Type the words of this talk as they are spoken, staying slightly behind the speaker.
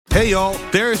Hey y'all,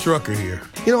 Darius Rucker here.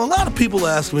 You know, a lot of people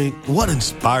ask me, what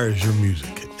inspires your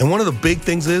music? And one of the big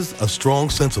things is a strong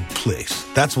sense of place.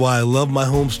 That's why I love my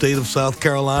home state of South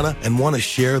Carolina and want to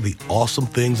share the awesome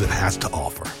things it has to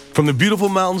offer. From the beautiful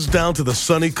mountains down to the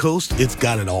sunny coast, it's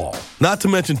got it all. Not to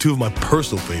mention two of my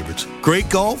personal favorites, great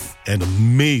golf and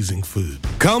amazing food.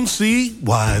 Come see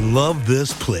why I love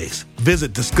this place.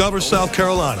 Visit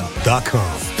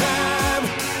discoversouthcarolina.com.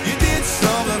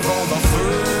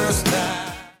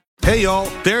 Hey y'all,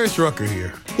 Darius Rucker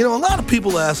here. You know, a lot of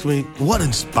people ask me, what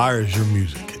inspires your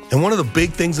music? And one of the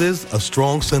big things is a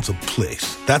strong sense of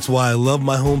place. That's why I love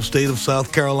my home state of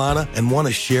South Carolina and want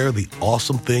to share the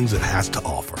awesome things it has to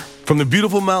offer. From the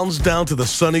beautiful mountains down to the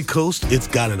sunny coast, it's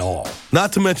got it all.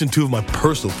 Not to mention two of my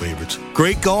personal favorites,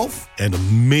 great golf and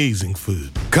amazing food.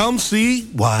 Come see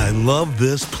why I love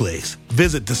this place.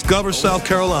 Visit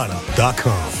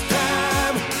discoversouthcarolina.com.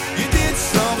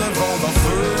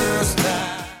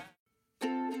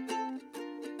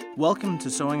 Welcome to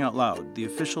Sewing Out Loud, the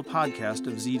official podcast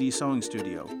of ZD Sewing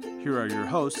Studio. Here are your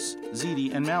hosts,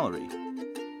 ZD and Mallory.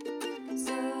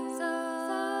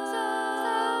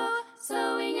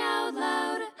 Sewing Out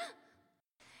Loud.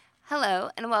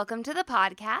 Hello, and welcome to the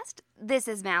podcast. This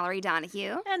is Mallory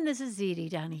Donahue. And this is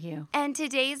ZD Donahue. And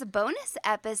today's bonus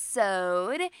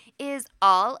episode is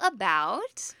all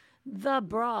about... the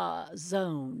bra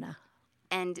zone.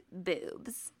 And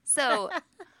boobs. So...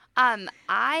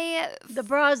 The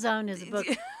Bra Zone is a book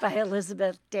by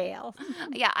Elizabeth Dale.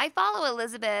 Yeah, I follow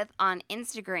Elizabeth on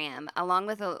Instagram along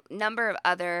with a number of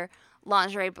other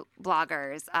lingerie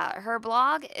bloggers. Her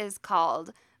blog is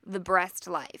called The Breast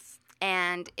Life,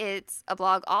 and it's a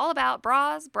blog all about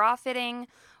bras, bra fitting,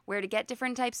 where to get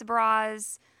different types of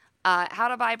bras, how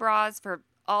to buy bras for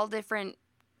all different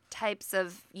types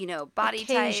of, body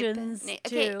occasions type.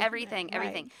 Okay, too. everything.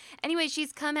 Right. Anyway,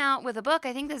 she's come out with a book.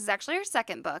 I think this is actually her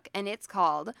second book, and it's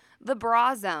called The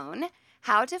Bra Zone: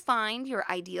 How to Find Your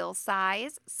Ideal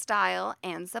Size, Style,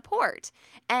 and Support.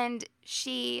 And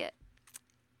she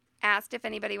asked if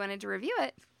anybody wanted to review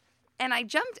it, and I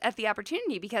jumped at the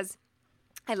opportunity because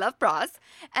I love bras,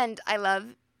 and I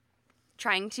love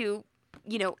trying to,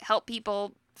 help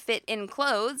people fit in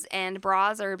clothes, and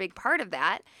bras are a big part of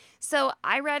that. So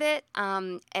I read it,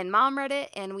 and Mom read it,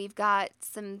 and we've got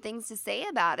some things to say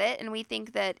about it, and we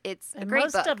think that it's a great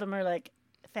book. Most of them are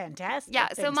fantastic. Yeah.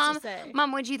 So Mom, to say.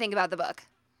 What did you think about the book?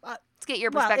 Let's get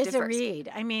your perspective it's a first.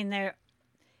 read. I mean,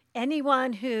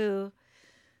 anyone who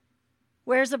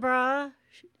wears a bra,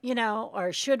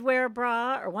 or should wear a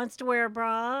bra, or wants to wear a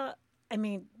bra. I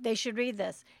mean, they should read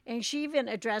this. And she even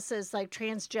addresses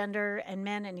transgender and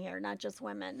men in here, not just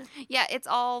women. Yeah, it's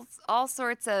all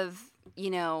sorts of,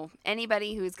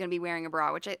 anybody who's going to be wearing a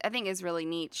bra, which I think is really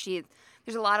neat.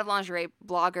 There's a lot of lingerie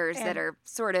bloggers that are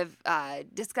sort of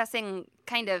discussing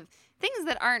kind of things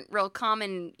that aren't real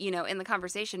common, in the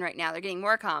conversation right now. They're getting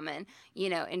more common,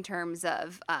 in terms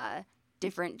of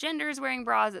different genders wearing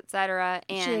bras, etc.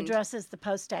 And she addresses the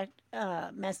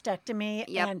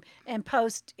mastectomy and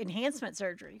post enhancement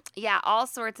surgery. Yeah, all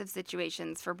sorts of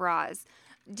situations for bras.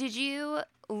 Did you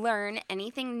learn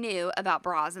anything new about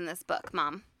bras in this book,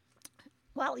 Mom?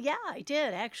 Well, yeah, I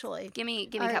did actually. Give me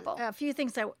a couple. A few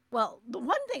things. The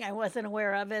one thing I wasn't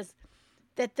aware of is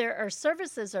that there are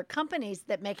services or companies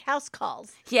that make house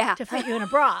calls to fit you in a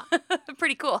bra.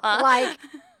 Pretty cool, huh?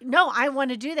 No, I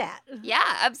want to do that. Yeah,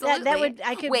 absolutely.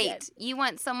 I could wait. You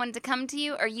want someone to come to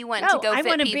you, or you want to go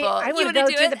fit people? I want to go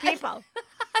to the people.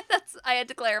 I had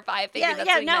to clarify. I figured that's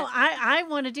what you meant. I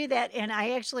want to do that, and I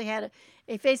actually had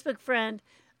a Facebook friend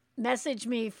message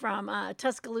me from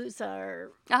Tuscaloosa,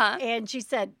 and she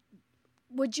said,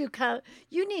 "Would you come?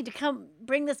 You need to come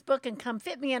bring this book and come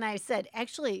fit me." And I said,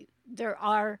 "Actually, there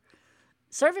are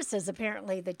services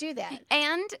apparently that do that."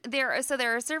 And there are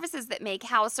services that make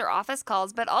house or office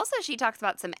calls, but also she talks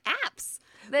about some apps.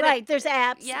 There's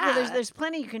apps. Yeah. There's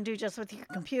plenty you can do just with your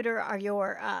computer or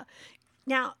your.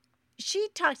 Now, she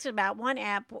talks about one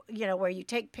app, where you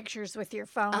take pictures with your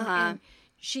phone, and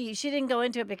she didn't go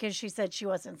into it because she said she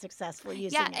wasn't successful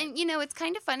using it. Yeah, and it's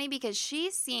kind of funny because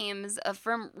she seems,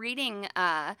 from reading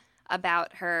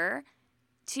about her,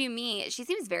 to me, she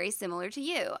seems very similar to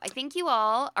you. I think you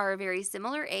all are a very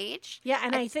similar age. Yeah,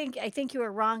 and I think you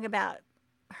were wrong about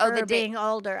her being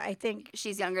older. I think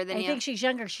she's younger than you. I think she's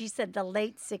younger. She said the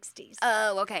late 60s.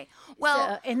 Oh, okay.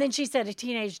 Well, and then she said a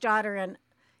teenage daughter, and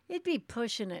it'd be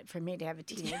pushing it for me to have a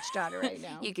teenage daughter right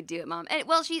now. You could do it, Mom. And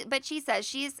she says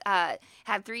she's had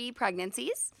 3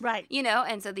 pregnancies. Right.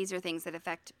 And so these are things that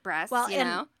affect breasts,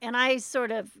 and I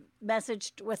sort of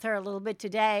messaged with her a little bit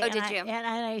today. Oh, did you? And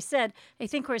I said, I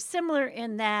think we're similar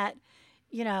in that,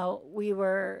 we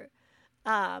were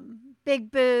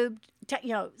big boob,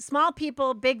 small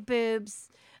people, big boobs.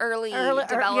 Early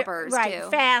developers, right, too.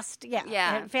 Fast,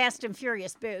 and fast and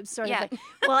furious boobs, sort of thing.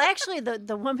 Well, actually,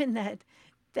 the woman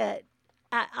that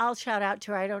I'll shout out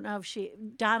to her. I don't know if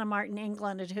Donna Martin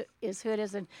England is who it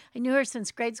is, and I knew her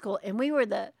since grade school, and we were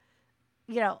the,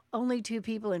 only two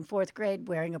people in 4th grade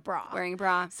wearing a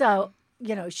bra. So,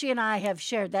 she and I have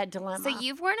shared that dilemma. So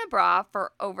you've worn a bra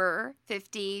for over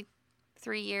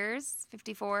 53 years,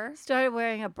 54? Started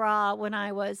wearing a bra when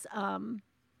I was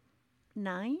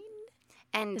 9.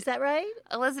 And is that right?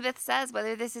 Elizabeth says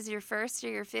whether this is your first or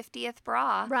your 50th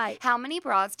bra. Right. How many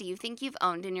bras do you think you've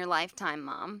owned in your lifetime,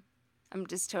 Mom? I'm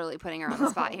just totally putting her on the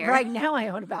spot here. Right now I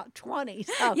own about 20.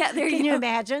 So yeah, there you go. Can you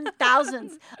imagine?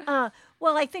 Thousands. Well,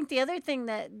 I think the other thing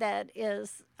that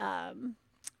is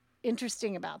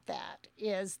interesting about that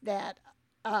is that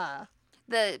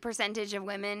the percentage of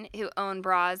women who own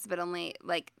bras, but only,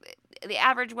 like, the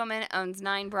average woman owns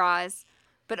 9 bras,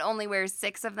 but only wears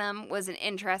 6 of them, was an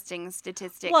interesting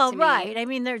statistic to me. Well, right. I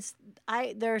mean, there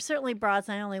are certainly bras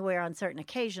I only wear on certain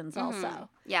occasions also.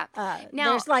 Yeah.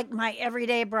 Now, there's like my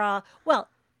everyday bra. Well,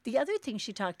 the other thing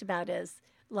she talked about is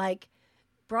like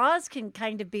bras can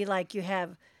kind of be like you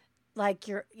have like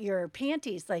your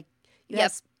panties, like you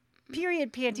have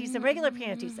period panties and regular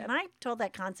panties. And I told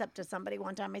that concept to somebody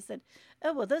one time. I said,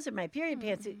 "Oh, well, those are my period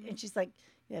pants." And she's like,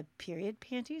 "You have period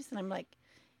panties?" And I'm like,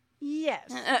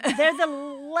 yes, they're the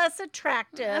less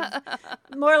attractive,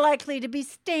 more likely to be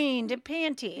stained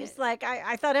panties. Like,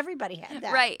 I thought everybody had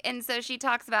that. Right. And so she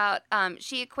talks about,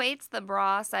 she equates the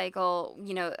bra cycle,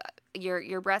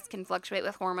 your breasts can fluctuate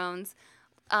with hormones.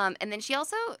 And then she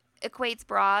also equates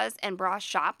bras and bra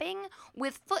shopping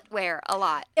with footwear a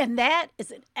lot. And that is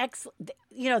an excellent,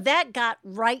 that got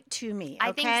right to me. Okay?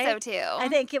 I think so, too. I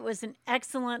think it was an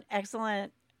excellent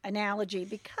analogy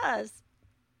because,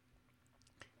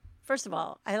 first of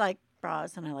all, I like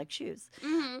bras and I like shoes.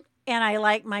 Mm-hmm. And I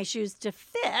like my shoes to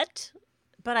fit,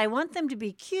 but I want them to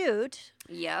be cute.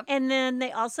 Yep. And then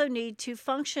they also need to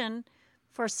function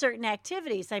for certain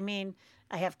activities. I mean,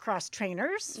 I have cross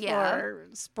trainers for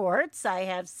sports. I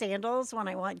have sandals when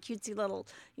I want cutesy little,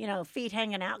 feet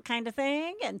hanging out kind of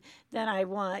thing. And then I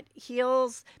want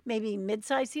heels, maybe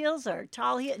mid-size heels or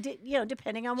tall heels,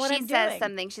 depending on what I'm doing. She says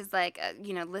something. She's like,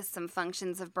 lists some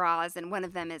functions of bras, and one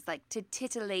of them is like to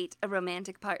titillate a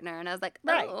romantic partner. And I was like,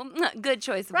 oh, good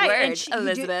choice of words,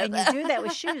 Elizabeth. And you do that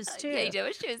with shoes, too. Yeah, you do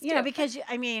with shoes, too. Because,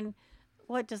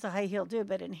 what does a high heel do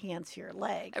but enhance your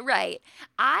leg? Right.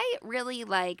 I really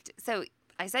liked, so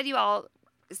I said you all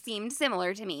seemed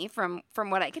similar to me from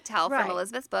what I could tell from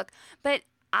Elizabeth's book, but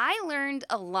I learned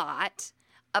a lot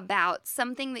about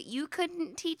something that you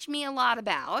couldn't teach me a lot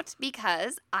about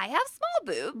because I have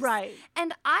small boobs. Right.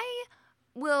 And I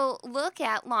will look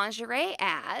at lingerie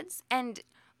ads and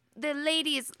the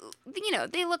ladies,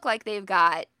 they look like they've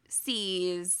got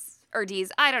C's or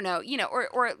D's, I don't know,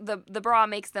 or the bra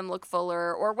makes them look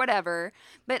fuller or whatever.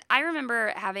 But I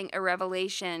remember having a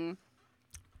revelation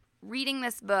reading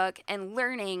this book and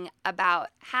learning about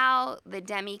how the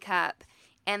demi-cup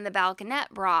and the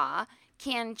balconette bra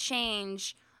can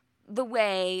change the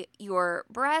way your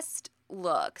breast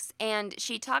looks. And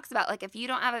she talks about, like, if you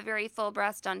don't have a very full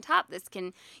breast on top, this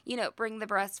can, bring the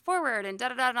breast forward and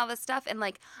da-da-da and all this stuff. And,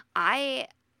 like,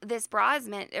 this book is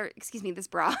meant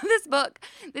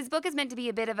to be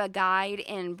a bit of a guide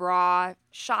in bra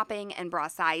shopping and bra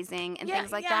sizing and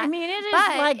things like that. I mean, it is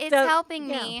but it's helping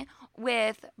me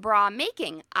with bra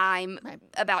making. I'm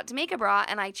about to make a bra,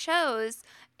 and I chose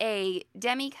a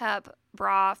demi-cup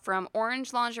bra from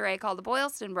Orange Lingerie called the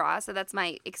Boylston bra, so that's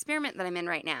my experiment that I'm in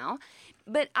right now.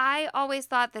 But I always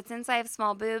thought that since I have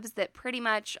small boobs that pretty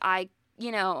much I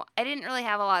didn't really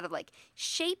have a lot of, like,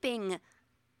 shaping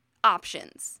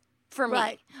options for me.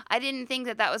 Right. I didn't think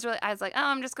that was really, I was like, oh,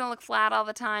 I'm just going to look flat all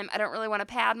the time. I don't really want to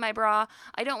pad my bra.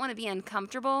 I don't want to be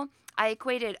uncomfortable. I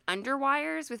equated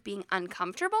underwires with being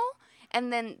uncomfortable.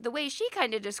 And then the way she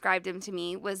kind of described them to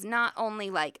me was not only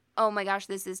like, oh my gosh,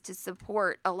 this is to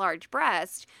support a large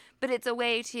breast, but it's a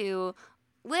way to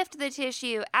lift the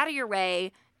tissue out of your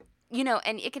way,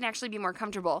 and it can actually be more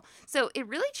comfortable. So it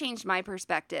really changed my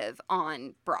perspective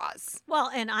on bras. Well,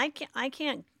 and I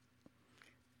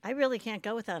really can't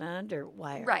go without an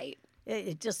underwire. Right.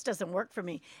 It just doesn't work for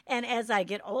me. And as I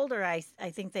get older, I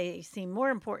think they seem more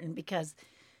important because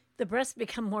the breasts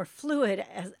become more fluid,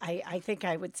 as I think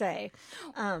I would say.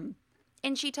 And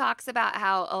she talks about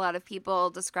how a lot of people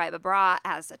describe a bra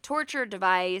as a torture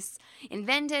device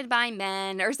invented by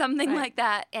men or something like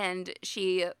that. And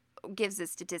she gives a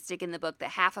statistic in the book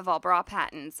that half of all bra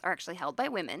patents are actually held by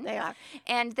women. They are.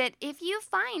 And that if you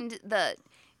find the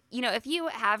if you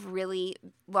have really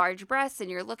large breasts and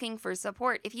you're looking for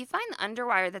support, if you find the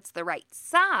underwire that's the right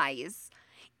size,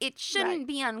 it shouldn't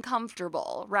be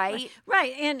uncomfortable, right?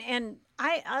 Right. And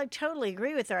I totally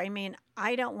agree with her. I mean,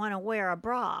 I don't want to wear a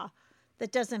bra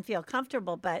that doesn't feel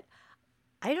comfortable, but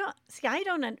I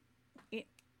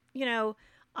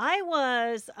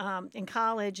was in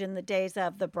college in the days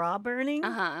of the bra burning.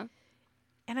 Uh-huh.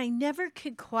 And I never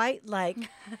could quite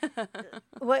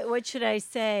what should I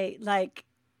say?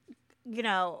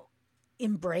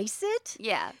 Embrace it.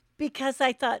 Yeah. Because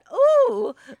I thought,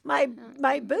 oh, my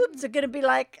boobs are going to be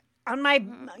like on my,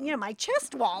 my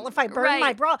chest wall if I burn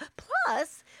my bra.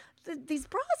 Plus, these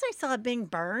bras I saw being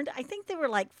burned, I think they were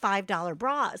like $5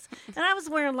 bras. And I was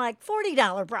wearing like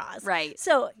 $40 bras. Right.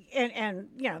 So, and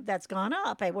that's gone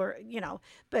up.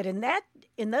 But in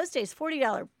those days,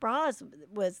 $40 bras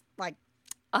was like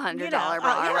 $100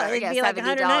 bra. It'd be like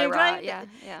 $70 bra. Yeah.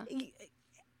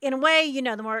 In a way,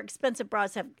 the more expensive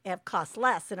bras have cost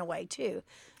less in a way, too.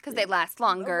 Because they last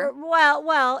longer.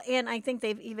 Well, and I think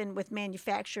even with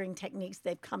manufacturing techniques,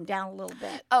 they've come down a little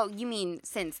bit. Oh, you mean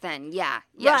since then? Yeah.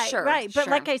 Right, sure. Right, but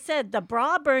like I said, the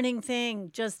bra burning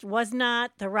thing just was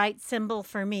not the right symbol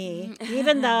for me,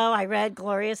 even though I read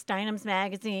Gloria Steinem's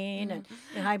magazine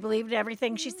and I believed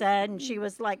everything she said, and she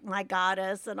was like my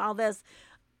goddess and all this.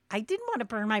 I didn't want to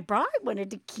burn my bra. I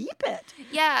wanted to keep it.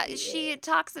 Yeah, she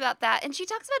talks about that. And she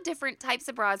talks about different types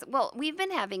of bras. Well, we've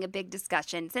been having a big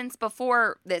discussion since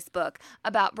before this book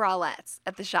about bralettes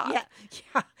at the shop.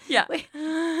 Yeah. We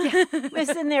was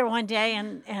in there one day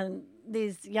and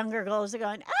these younger girls are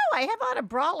going, oh, I have on a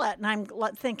bralette. And I'm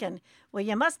thinking, well,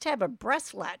 you must have a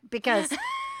breastlet because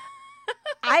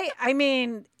I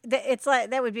mean, it's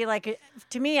like that would be like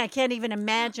to me. I can't even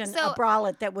imagine a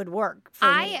bralette that would work for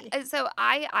me. So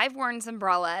I've worn some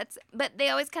bralettes, but they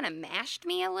always kind of mashed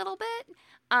me a little bit,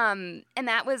 and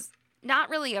that was not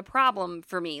really a problem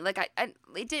for me. Like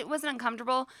it wasn't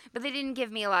uncomfortable, but they didn't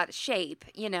give me a lot of shape,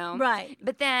 Right.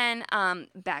 But then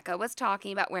Becca was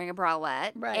talking about wearing a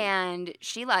bralette, right, and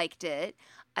she liked it.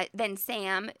 Then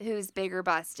Sam, who's bigger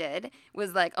busted,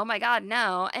 was like, oh my God,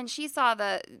 no. And she saw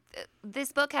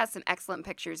this book has some excellent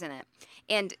pictures in it.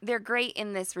 And they're great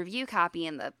in this review copy.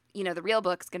 And the real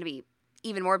book's going to be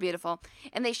even more beautiful.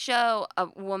 And they show a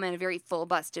very full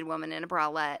busted woman in a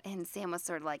bralette. And Sam was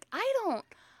sort of like, I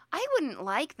wouldn't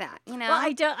like that, Well,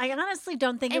 I honestly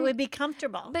don't think it would be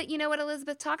comfortable. But you know what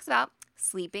Elizabeth talks about?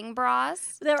 Sleeping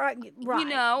bras. There are,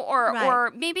 right.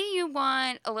 Or maybe you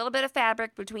want a little bit of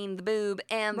fabric between the boob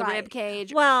and the rib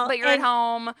cage. Well, but you're at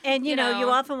home. And you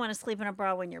often want to sleep in a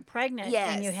bra when you're pregnant.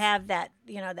 Yes. And you have that,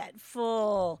 that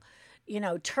full,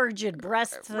 turgid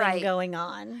breast thing going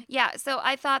on. Yeah. So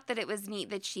I thought that it was neat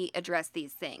that she addressed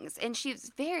these things. And she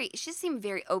seemed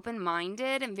very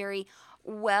open-minded and very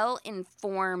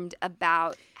well-informed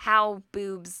about how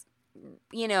boobs,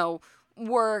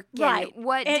 work and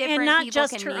what different and not people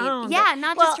just can her need. own. Yeah,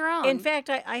 not just her own. In fact,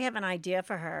 I have an idea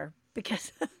for her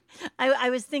because I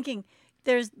was thinking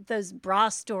there's those bra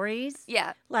stories.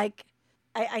 Yeah. Like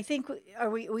I think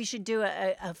we should do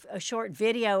a short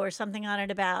video or something on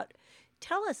it about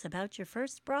tell us about your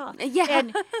first bra. Yeah.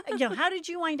 And, how did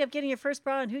you wind up getting your first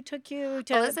bra and who took you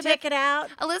to check it out?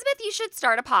 Elizabeth, you should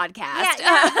start a podcast.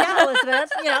 Yeah,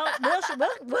 Elizabeth.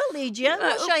 We'll lead you.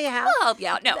 We'll show you how. We'll help you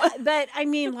out. No. But I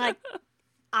mean, like,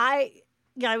 I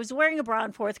was wearing a bra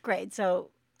in 4th grade,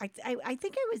 so I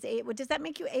think I was 8. Does that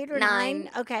make you 8 or 9?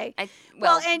 Okay. And,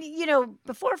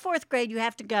 before 4th grade, you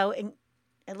have to go,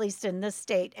 at least in this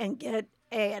state, and get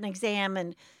an exam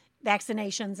and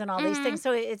vaccinations and all these things.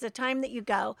 So it's a time that you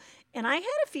go. And I had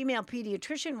a female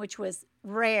pediatrician, which was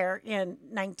rare in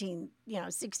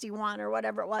 1961 or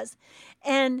whatever it was.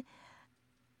 And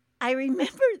I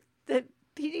remember the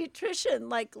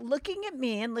pediatrician like looking at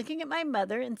me and looking at my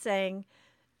mother and saying,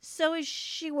 so is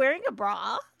she wearing a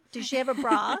bra? Does she have a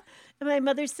bra? And my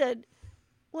mother said,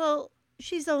 well,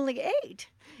 she's only 8.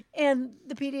 And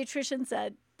the pediatrician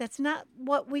said, that's not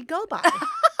what we go by.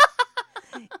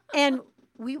 And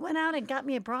we went out and got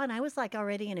me a bra, and I was like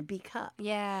already in a B cup.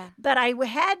 Yeah. But I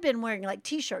had been wearing like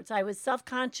T-shirts. I was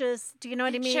self-conscious. Do you know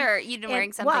what I mean? Sure. You'd been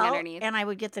wearing something underneath. And I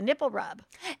would get the nipple rub.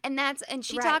 And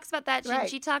she talks about that.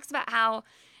 She talks about how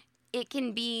it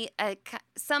can be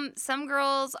some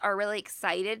girls are really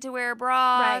excited to wear a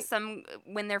bra. Right. Some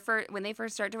when they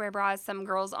first start to wear bras, some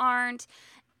girls aren't.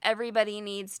 Everybody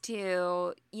needs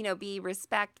to, be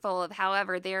respectful of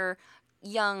however their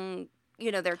young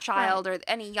their child or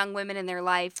any young women in their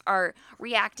life are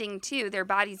reacting to their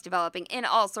bodies developing in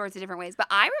all sorts of different ways. But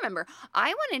I remember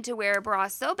I wanted to wear a bra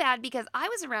so bad because I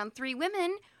was around 3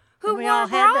 women who we wore all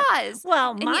had that. bras.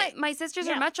 Well, and yet my sisters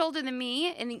are much older than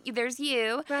me, and there's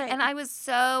you. Right. And I was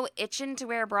so itching to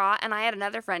wear a bra, and I had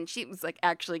another friend. She was like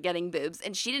actually getting boobs,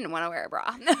 and she didn't want to wear a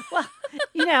bra.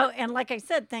 Well, and like I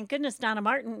said, thank goodness Donna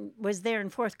Martin was there in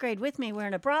 4th grade with me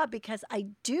wearing a bra, because I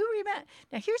do remember.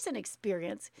 Now, here's an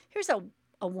experience. Here's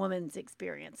a woman's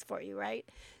experience for you, right?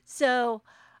 So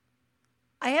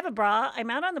I have a bra. I'm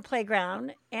out on the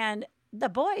playground, and the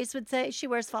boys would say, she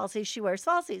wears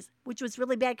falsies, which was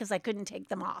really bad because I couldn't take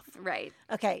them off. Right.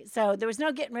 Okay, so there was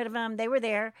no getting rid of them. They were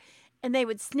there, and they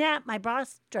would snap my bra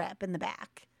strap in the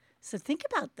back. So think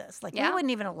about this. Like, we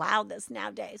wouldn't even allow this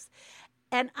nowadays.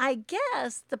 And I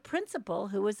guess the principal,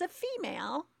 who was a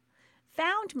female,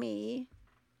 found me,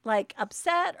 like,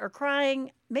 upset or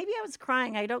crying. Maybe I was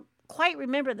crying. I don't quite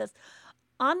remember this.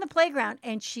 On the playground,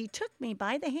 and she took me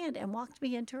by the hand and walked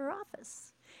me into her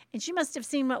office. And she must have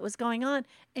seen what was going on,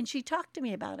 and she talked to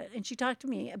me about it. And she talked to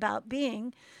me about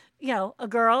being, a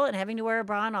girl and having to wear a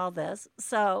bra and all this.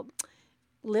 So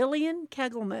Lillian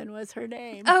Kegelman was her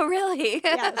name. Oh, really?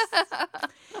 Yes.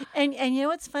 And you know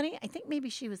what's funny? I think maybe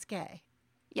she was gay.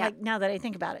 Yeah. Like, now that I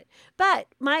think about it. But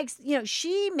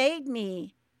she made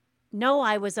me know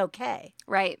I was okay.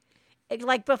 Right.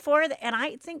 Like before, and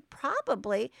I think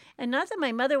probably, and not that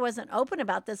my mother wasn't open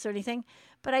about this or anything,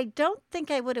 but I don't think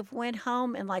I would have went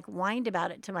home and like whined about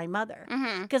it to my mother,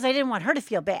 because I didn't want her to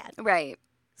feel bad. Right.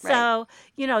 So,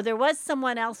 there was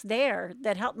someone else there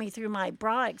that helped me through my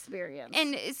bra experience.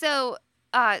 And so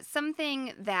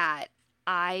something that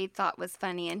I thought was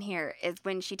funny in here is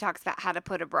when she talks about how to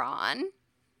put a bra on.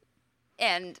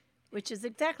 And which is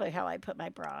exactly how I put my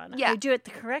bra on. Yeah. I do it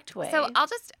the correct way. So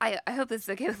I hope this is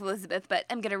okay with Elizabeth, but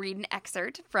I'm going to read an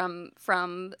excerpt from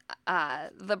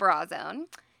The Bra Zone.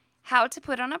 How to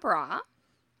put on a bra.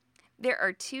 There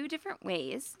are 2 different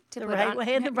ways to put on. The right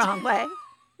way and the wrong way.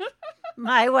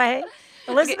 My way.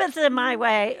 Elizabeth said my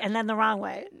way, and then the wrong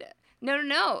way.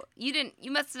 No.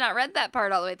 You must have not read that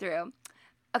part all the way through.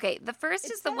 Okay, the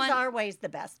first is the one. Our way's the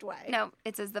best way. No,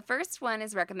 it says the first one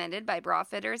is recommended by bra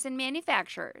fitters and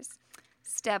manufacturers.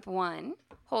 Step 1,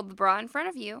 hold the bra in front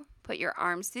of you. Put your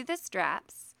arms through the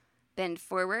straps. Bend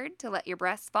forward to let your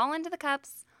breasts fall into the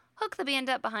cups. Hook the band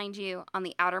up behind you on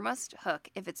the outermost hook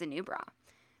if it's a new bra.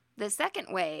 The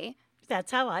second way.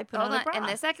 That's how I put on a bra. And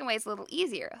the second way is a little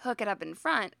easier. Hook it up in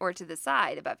front or to the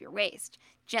side above your waist.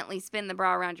 Gently spin the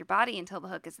bra around your body until the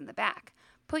hook is in the back.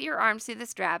 Put your arms through the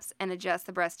straps and adjust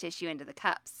the breast tissue into the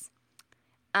cups.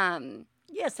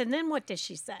 Yes, and then what does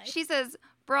she say? She says,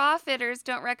 bra fitters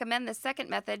don't recommend the second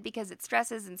method because it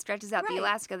stresses and stretches out the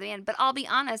elastic of the band. But I'll be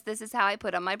honest, this is how I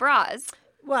put on my bras.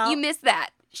 Well, you missed that.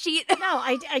 No,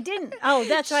 I didn't. Oh,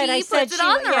 that's right. I said she puts it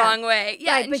on the wrong way.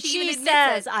 Yeah, right, but she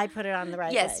says I put it on the right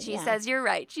way. Yes, she says you're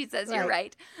right. She says you're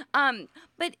right.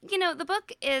 But the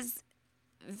book is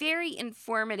very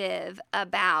informative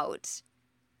about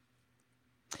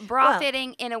bra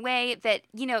fitting in a way that,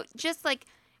 just like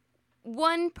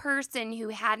one person who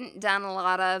hadn't done a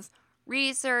lot of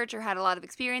research or had a lot of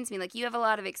experience. I mean, like, you have a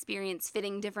lot of experience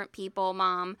fitting different people,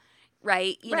 Mom,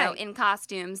 right? You know, in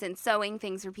costumes and sewing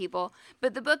things for people.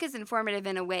 But the book is informative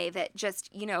in a way that just,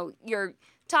 you're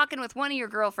talking with one of your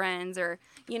girlfriends or,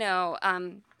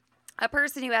 a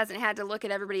person who hasn't had to look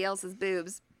at everybody else's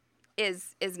boobs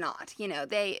is not.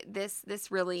 This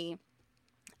really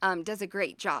does a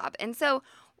great job. And so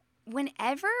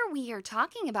whenever we are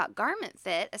talking about garment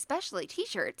fit, especially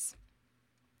T-shirts,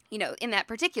 in that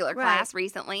particular class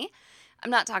recently,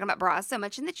 I'm not talking about bras so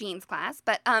much in the jeans class,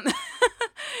 but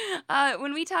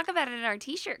when we talk about it in our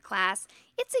T-shirt class,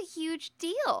 it's a huge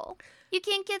deal. You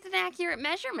can't get an accurate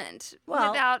measurement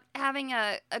without having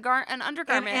an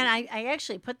undergarment. And I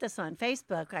actually put this on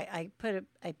Facebook. I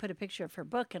put a picture of her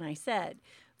book, and I said,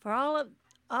 for all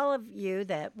of you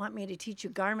that want me to teach you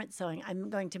garment sewing, I'm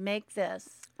going to make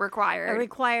this a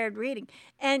required reading.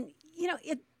 And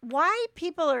why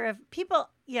people,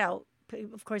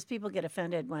 of course, people get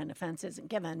offended when offense isn't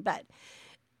given, but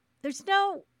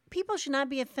people should not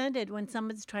be offended when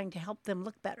someone's trying to help them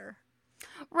look better.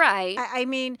 Right. I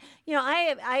mean,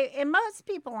 and most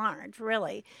people aren't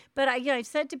really, but I've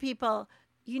said to people,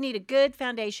 you need a good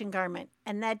foundation garment,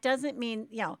 and that doesn't mean,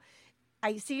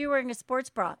 I see you're wearing a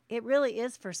sports bra. It really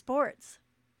is for sports.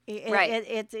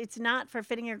 It's not for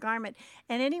fitting your garment,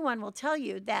 and anyone will tell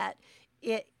you that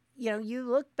you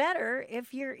look better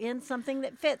if you're in something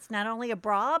that fits not only a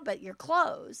bra but your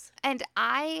clothes. And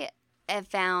I have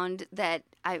found that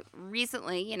I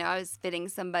recently, I was fitting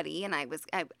somebody, and I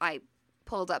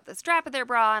pulled up the strap of their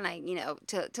bra, and I,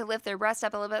 to lift their breast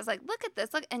up a little bit. I was like, look at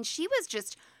this, look, and she was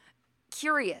just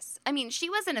curious. I mean, she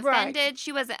wasn't offended. Right.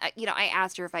 She wasn't, I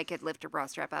asked her if I could lift her bra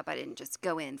strap up. I didn't just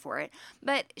go in for it.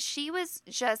 But she was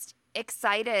just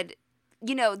excited,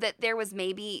 that there was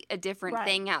maybe a different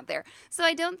thing out there. So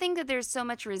I don't think that there's so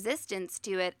much resistance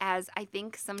to it as I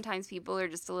think sometimes people are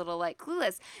just a little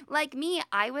clueless. Like me,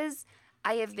 I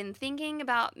have been thinking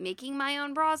about making my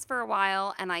own bras for a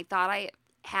while, and I thought I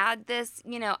had this,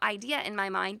 idea in my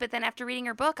mind. But then after reading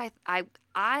her book,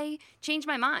 I changed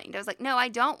my mind. I was like, no, I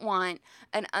don't want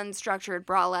an unstructured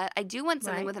bralette. I do want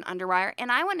something with an underwire,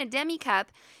 and I want a demi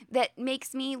cup that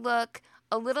makes me look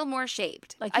a little more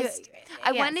shaped. I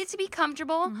wanted it to be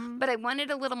comfortable, but I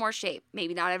wanted a little more shape.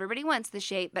 Maybe not everybody wants the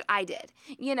shape, but I did.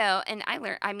 And I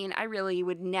learned, I really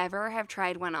would never have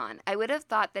tried one on. I would have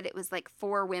thought that it was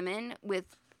for women with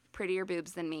prettier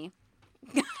boobs than me.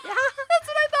 That's what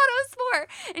I thought it was for.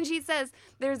 And she says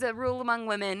there's a rule among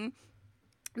women.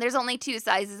 There's only 2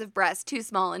 sizes of breasts, too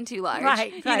small and too large.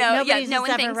 Right. No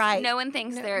one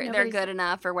thinks they're good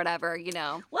enough or whatever,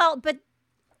 Well, but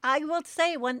I will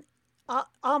say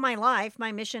all my life,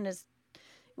 one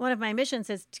of my missions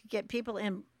is to get people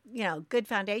in, good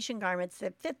foundation garments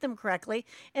that fit them correctly,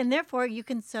 and therefore you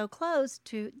can sew clothes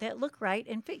that look right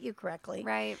and fit you correctly.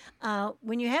 Right.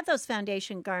 When you have those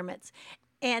foundation garments,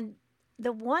 and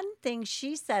the one thing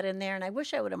she said in there, and I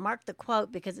wish I would have marked the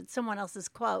quote because it's someone else's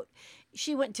quote.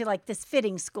 She went to this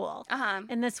fitting school,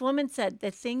 and this woman said,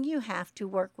 "The thing you have to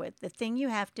work with, the thing you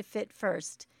have to fit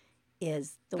first,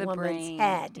 is the woman's brain.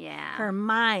 Head, her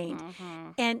mind."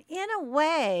 And in a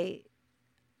way,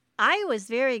 I was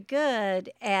very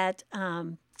good at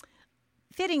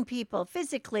fitting people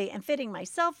physically and fitting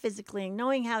myself physically and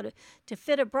knowing how to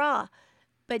fit a bra.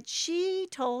 But she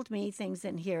told me things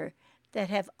in here that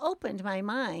have opened my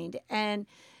mind. And,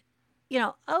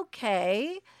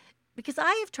 okay, because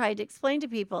I have tried to explain to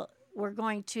people we're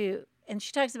going to, and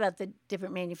she talks about the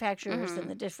different manufacturers and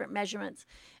the different measurements.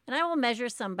 And I will measure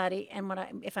somebody, and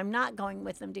if I'm not going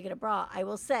with them to get a bra, I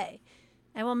will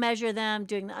measure them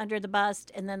doing the under the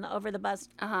bust and then the over the bust,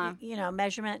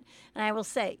 measurement. And I will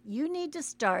say, you need to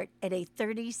start at a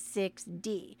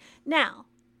 36D. Now,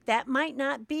 that might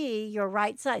not be your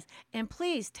right size. And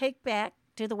please take back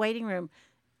to the waiting room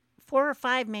 4 or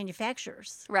 5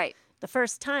 manufacturers. Right. The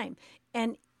first time.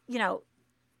 And,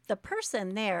 the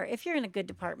person there, if you're in a good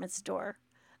department store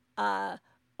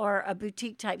or a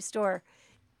boutique type store,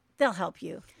 they'll help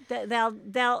you. And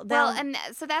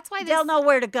so that's why they'll know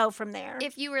where to go from there.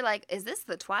 If you were like, is this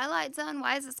the Twilight Zone?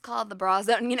 Why is this called the Bra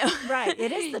Zone? Right,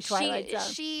 it is the Twilight Zone.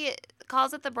 She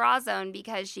calls it the Bra Zone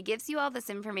because she gives you all this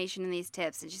information and these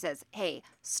tips, and she says, hey,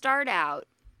 start out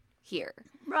here.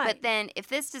 Right. But then if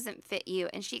this doesn't fit you,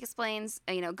 and she explains,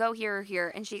 go here or here,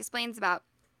 and she explains about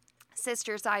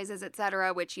sister sizes,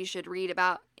 etc., which you should read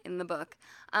about in the book.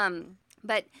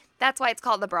 But that's why it's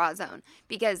called the Bra Zone,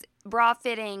 because bra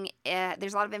fitting,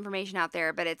 there's a lot of information out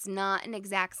there, but it's not an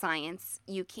exact science.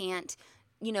 You can't,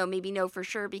 maybe know for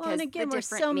sure because and again, the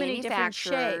different so manufacturers.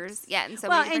 Many different shapes. Yeah, and so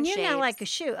many different shapes. Well, and like a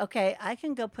shoe. Okay, I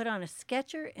can go put on a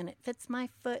Skechers and it fits my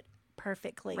foot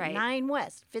perfectly. Right. 9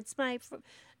 West fits my foot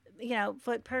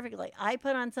perfectly. I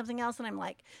put on something else and I'm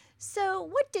like, so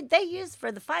what did they use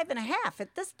for the 5.5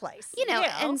 at this place?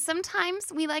 And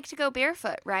sometimes we like to go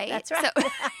barefoot, right? That's right. So,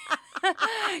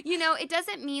 it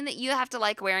doesn't mean that you have to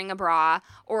like wearing a bra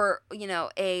or,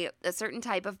 a certain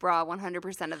type of bra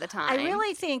 100% of the time. I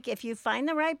really think if you find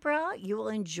the right bra, you will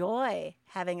enjoy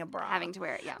having a bra. Having to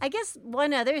wear it, yeah. I guess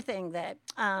one other thing that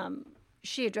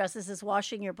she addresses is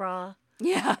washing your bra.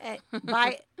 Yeah.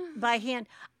 by hand.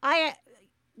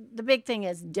 The big thing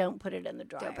is don't put it in the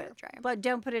dryer. Don't put it in the dryer. But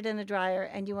don't put it in the dryer,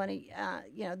 and you want to,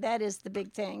 that is the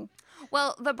big thing.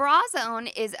 Well, the Bra Zone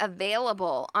is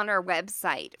available on our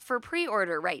website for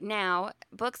pre-order right now.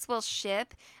 Books will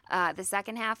ship the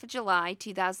second half of July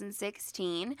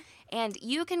 2016, and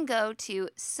you can go to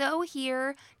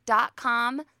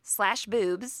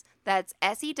sewhere.com/boobs. That's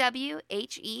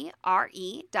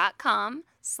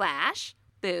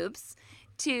SEWHERE.com/boobs.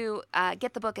 to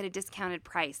get the book at a discounted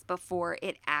price before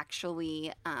it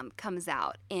actually comes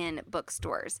out in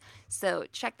bookstores. So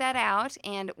check that out,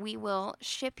 and we will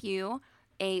ship you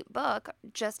a book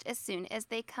just as soon as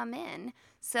they come in.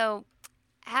 So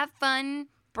have fun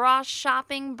bra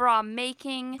shopping, bra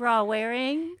making, bra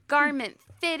wearing, garment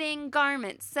fitting,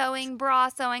 garment sewing, bra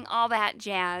sewing, all that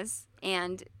jazz.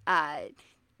 And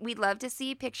we'd love to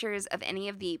see pictures of any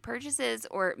of the purchases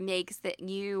or makes that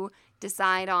you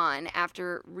decide on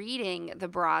after reading the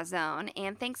Bra Zone.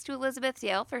 And thanks to Elizabeth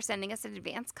Dale for sending us an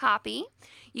advance copy.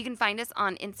 You can find us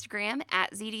on Instagram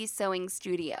at ZD Sewing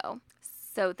Studio.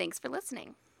 So thanks for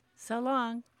listening. So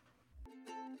long.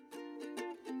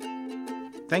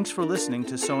 Thanks for listening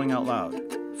to Sewing Out Loud.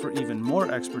 For even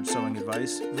more expert sewing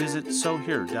advice, visit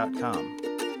sewhere.com.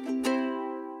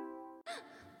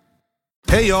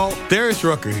 Hey y'all, Darius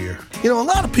Rucker here. You know, a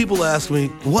lot of people ask me,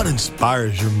 what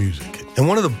inspires your music? And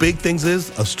one of the big things is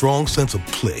a strong sense of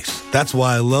place. That's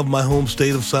why I love my home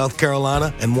state of South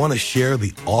Carolina and want to share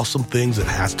the awesome things it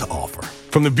has to offer.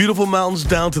 From the beautiful mountains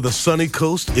down to the sunny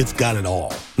coast, it's got it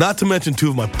all. Not to mention two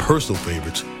of my personal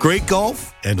favorites, great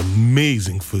golf and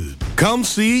amazing food. Come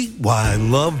see why I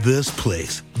love this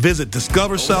place. Visit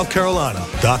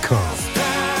discoversouthcarolina.com.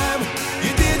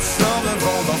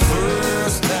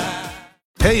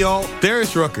 Hey y'all,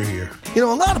 Darius Rucker here. You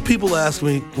know, a lot of people ask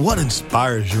me, what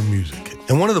inspires your music?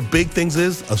 And one of the big things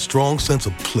is a strong sense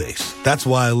of place. That's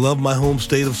why I love my home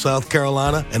state of South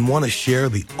Carolina and want to share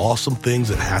the awesome things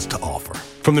it has to offer.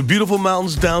 From the beautiful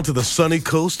mountains down to the sunny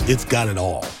coast, it's got it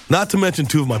all. Not to mention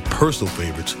two of my personal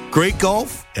favorites, great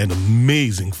golf and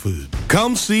amazing food.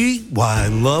 Come see why I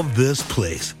love this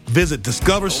place. Visit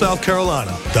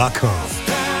discoversouthcarolina.com.